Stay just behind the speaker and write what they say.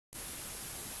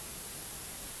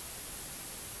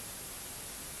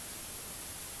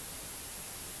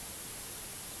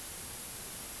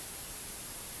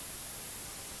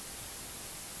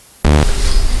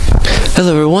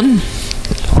Hello everyone,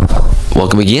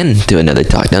 welcome again to another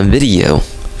Talk Down video.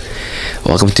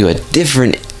 Welcome to a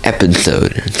different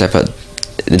episode. This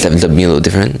episode being a little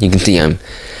different. You can see I'm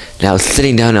now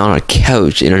sitting down on a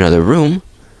couch in another room.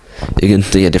 You can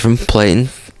see a different plane,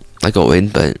 like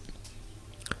always, but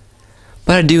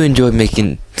I do enjoy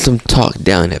making some Talk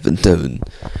Down episodes.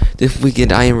 This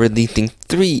weekend I am releasing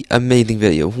 3 amazing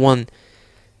videos. One,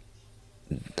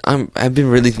 I've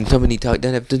been releasing so many Talk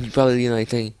Down episodes, you're probably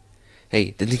saying,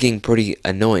 hey, this is getting pretty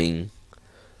annoying,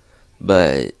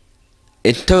 but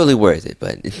it's totally worth it.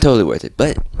 But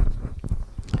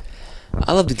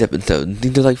I love these episodes.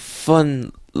 These are like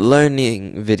fun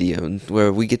learning videos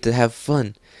where we get to have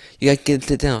fun. You guys get to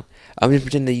sit down. I'm gonna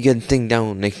pretend that you guys sitting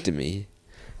down next to me.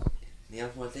 You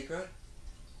want to take a ride?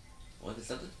 Want to do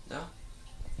something? No?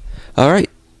 Alright.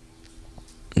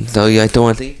 So you guys don't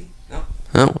want to take anything? No?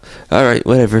 No? Alright,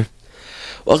 whatever.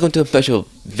 Welcome to a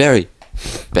very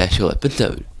special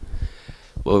episode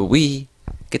where we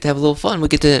get to have a little fun. You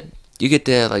get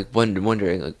to like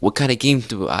wondering like what kind of games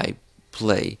do I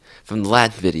play from the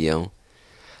last video.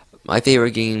 My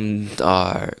favorite games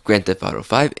are Grand Theft Auto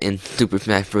 5 and Super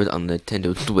Smash Bros. On the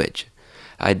Nintendo Switch.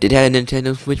 I did have a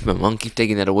Nintendo Switch, my mom keeps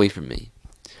taking that away from me.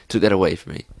 Took that away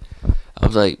from me. I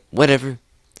was like, whatever.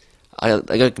 I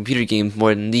got computer games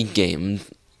more than these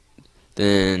games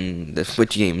than the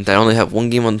Switch games. I only have one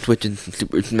game on the Switch, and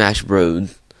Super Smash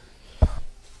Bros.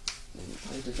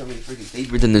 There's so many freaking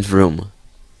favorites in this room.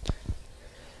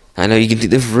 I know you can see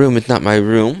this room is not my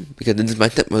room because this is my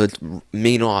stepmother's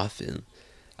main office.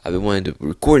 I've been wanting to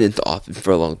record in the office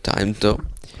for a long time, so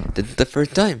this is the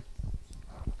first time.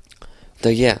 So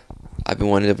yeah, I've been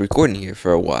wanting to record in here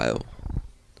for a while.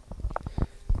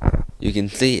 You can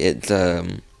see it's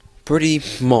pretty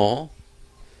small.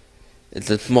 It's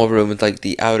a small room. It's like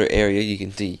the outer area. You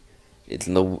can see it's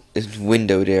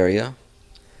windowed area.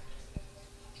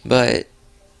 But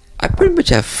I pretty much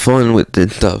have fun with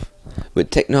this stuff, with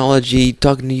technology,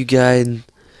 talking to you guys.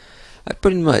 I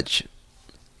pretty much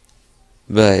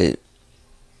had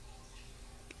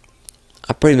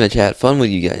fun with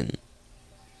you guys.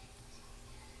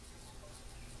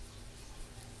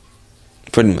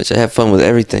 Pretty much, I have fun with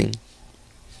everything.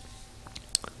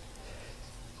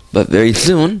 But very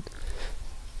soon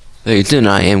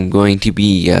I am going to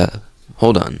be,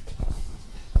 hold on.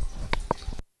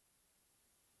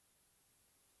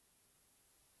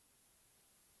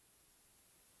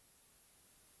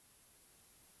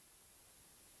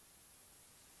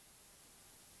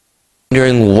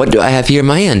 Wondering what do I have here in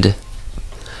my end?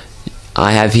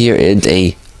 I have here is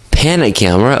a Pana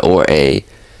camera, or a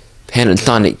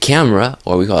Panasonic camera,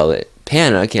 or we call it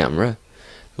Pana camera,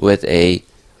 with a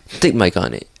stick mic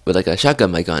on it, with like a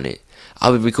shotgun mic on it.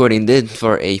 I'll be recording this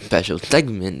for a special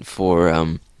segment for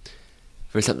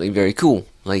something very cool,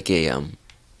 like a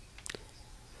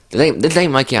this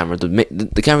ain't my camera.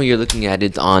 The camera you're looking at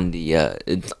is on the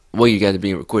it's what you guys are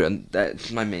being recorded on.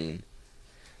 That's my main.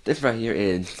 This right here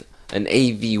is an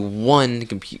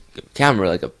AV1 camera,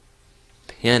 like a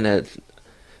Pana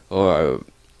or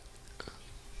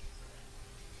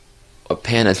a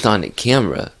Panasonic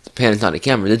camera.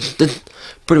 This is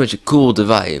pretty much a cool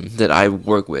device that I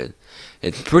work with.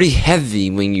 It's pretty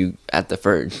heavy when you at the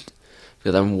first,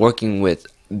 because I'm working with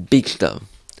big stuff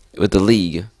with the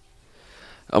League.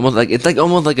 Almost like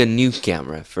almost like a new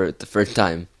camera for the first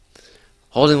time.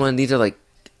 Holding one of these are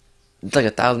it's like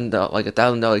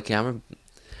 $1,000 camera,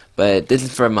 but this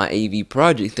is for my AV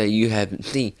project that you haven't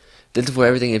seen. This is where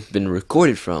everything has been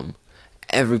recorded from.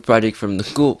 Every project from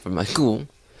my school.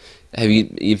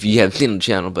 If you have seen the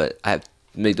channel, but I have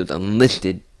made those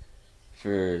unlisted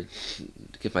to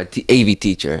get my AV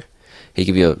teacher. He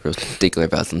can be a real stickler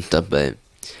about some stuff, but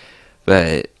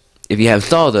if you have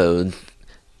saw those,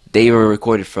 they were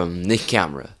recorded from this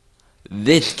camera.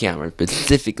 This camera,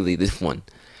 specifically this one.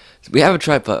 So we have a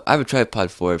tripod. I have a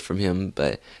tripod for it from him,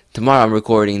 but tomorrow I'm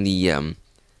recording the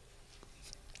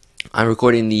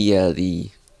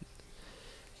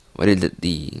what is it,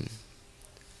 the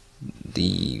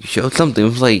show, something. It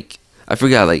was like, I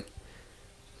forgot, like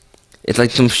it's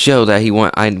like some show that I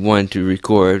wanted to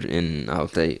record, and I'll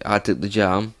say I took the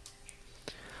job.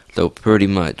 So pretty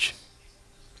much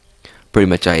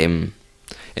I am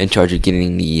in charge of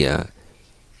getting the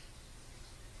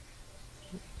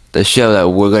show that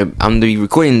I'm gonna be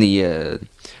recording the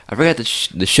I forgot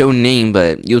the show name,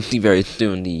 but you'll see very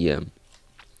soon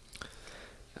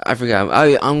I forgot.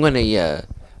 I'm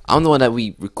the one that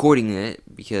we recording it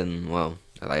because, well,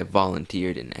 I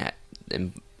volunteered and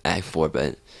asked for,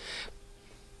 but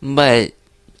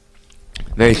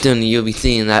very soon you'll be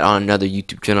seeing that on another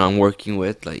YouTube channel I'm working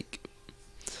with. Like,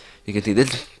 you can see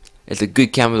this It's a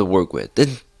good camera to work with.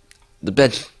 This the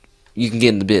best you can get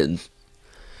in the bid.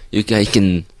 You guys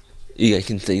can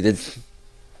see this.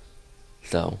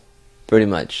 So, pretty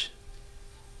much.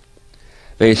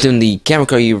 Very soon, the camera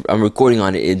card I'm recording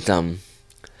on it is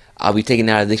I'll be taking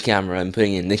it out of this camera and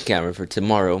putting it in this camera for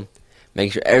tomorrow.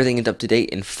 Making sure everything is up to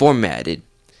date and formatted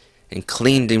and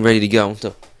cleaned and ready to go.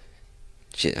 So,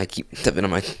 shit, I keep stepping on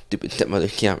my stupid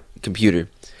stepmother's computer.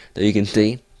 There you can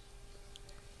see.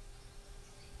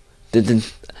 This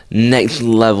is next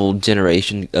level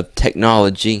generation of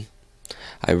technology.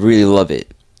 I really love it.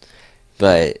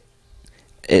 But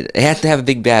it has to have a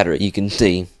big battery. You can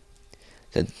see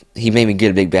that he made me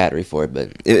get a big battery for it,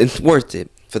 but it's worth it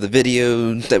for the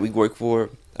videos that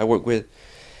I work with.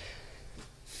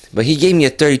 But he gave me a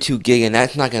 32 gig, and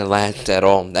that's not gonna last at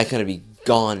all. That's gonna be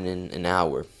gone in an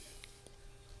hour.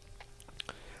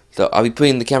 So I'll be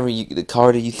putting the the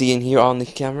card that you see in here on the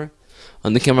camera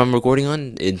I'm recording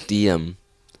on. It's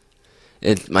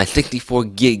my 64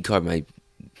 gig card, my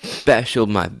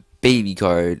baby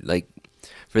card, like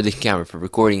for this camera, for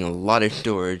recording a lot of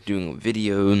storage, doing a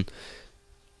video.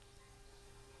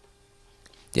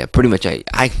 Yeah, pretty much. I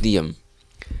actually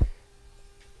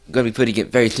gonna be putting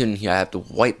it very soon here. I have to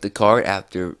wipe the card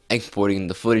after exporting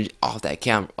the footage off the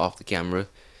camera.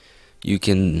 You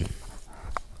can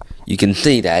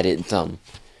see that it's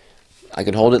I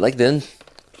can hold it like this,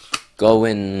 go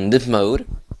in this mode,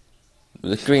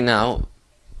 with the screen out.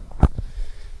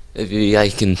 If you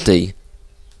guys can see,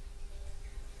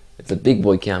 it's a big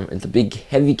boy camera. It's a big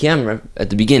heavy camera at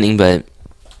the beginning, but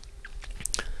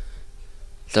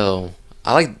so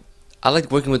I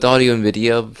like working with audio and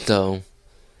video. So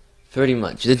pretty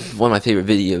much, this is one of my favorite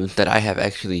videos that I have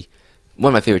actually,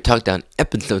 one of my favorite talk down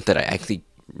episodes that I actually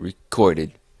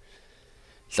recorded.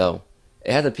 So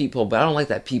it has a peephole, but I don't like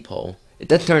that peephole. It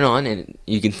does turn on, and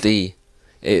you can see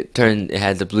it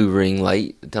has the blue ring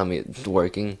light to tell me it's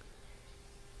working.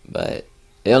 But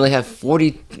it only has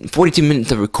 42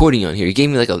 minutes of recording on here. He gave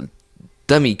me like a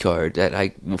dummy card that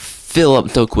I will fill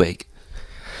up so quick.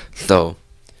 So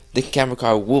this camera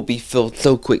card will be filled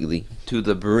so quickly to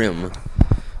the brim.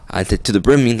 I said to the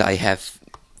brim means I have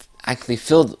actually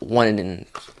filled one in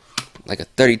like a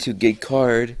 32 gig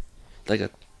card, like a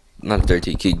not a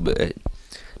 32 gig, but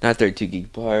not a 32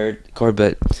 gig card,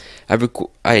 but I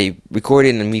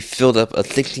recorded and we filled up a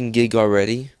 16 gig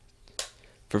already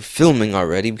for filming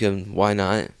already, because why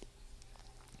not?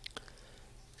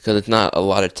 Because it's not a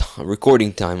lot of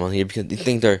recording time on here, because these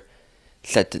things are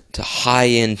set to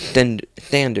high-end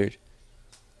standard.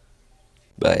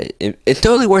 But it's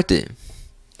totally worth it.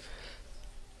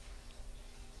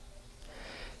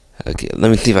 Okay, let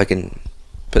me see if I can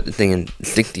put the thing in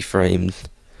 60 frames.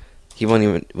 He won't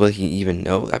even, will he even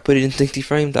know I put it in 60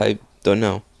 frames? I don't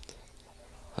know.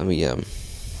 Let me,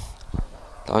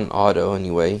 on auto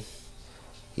anyway.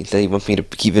 He said he wants me to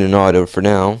keep it in auto for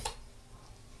now.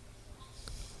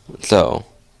 So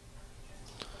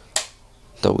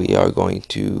we are going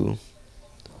to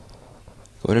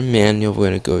go to manual. We're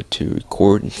going to go to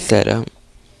record and setup.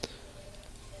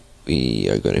 We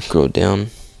are going to scroll down.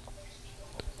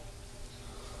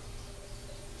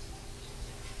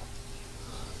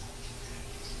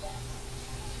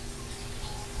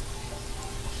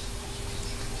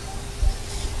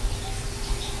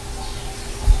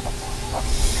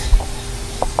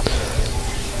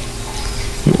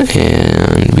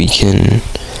 And we can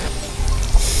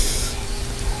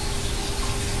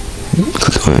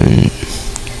click on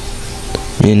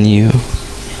menu.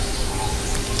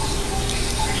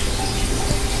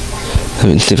 Let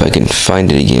me see if I can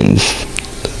find it again.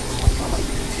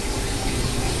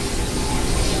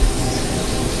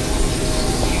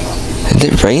 Is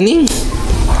it raining?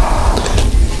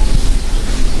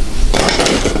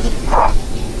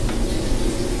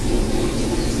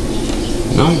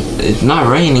 No, it's not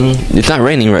raining. It's not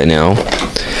raining right now.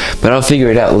 But I'll figure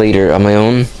it out later on my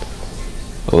own.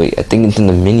 Oh wait, I think it's in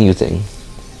the menu thing.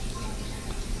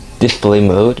 Display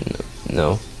mode?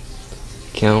 No.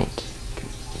 Count.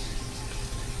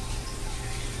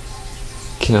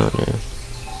 Counter.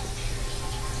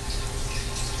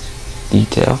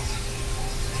 Detail.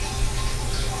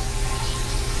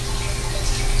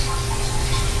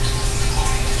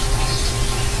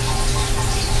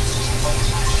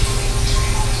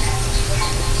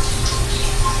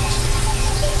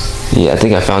 Yeah, I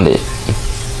think I found it.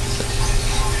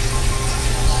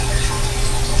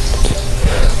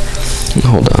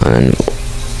 Hold on.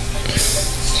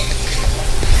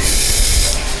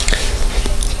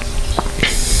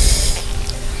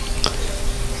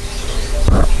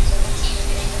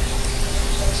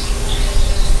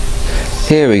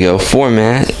 Here we go.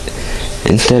 Format.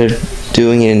 Instead of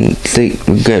doing it in,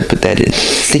 we're gonna put that in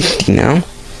 60 now.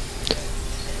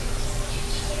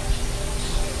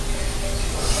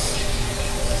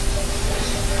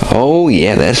 Oh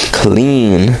yeah, that's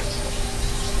clean.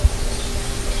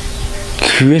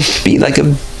 Crispy like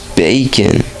a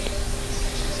bacon.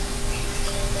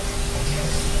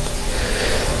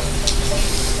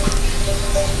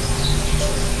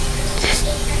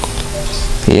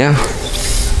 Yeah.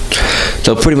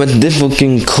 So pretty much this will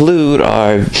conclude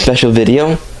our special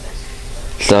video.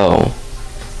 So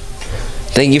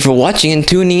thank you for watching and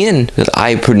tuning in. Because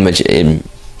I pretty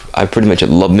much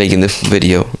love making this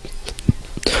video.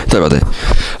 Sorry about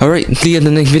that. Alright, see you in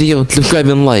the next video. Subscribe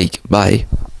and like. Bye.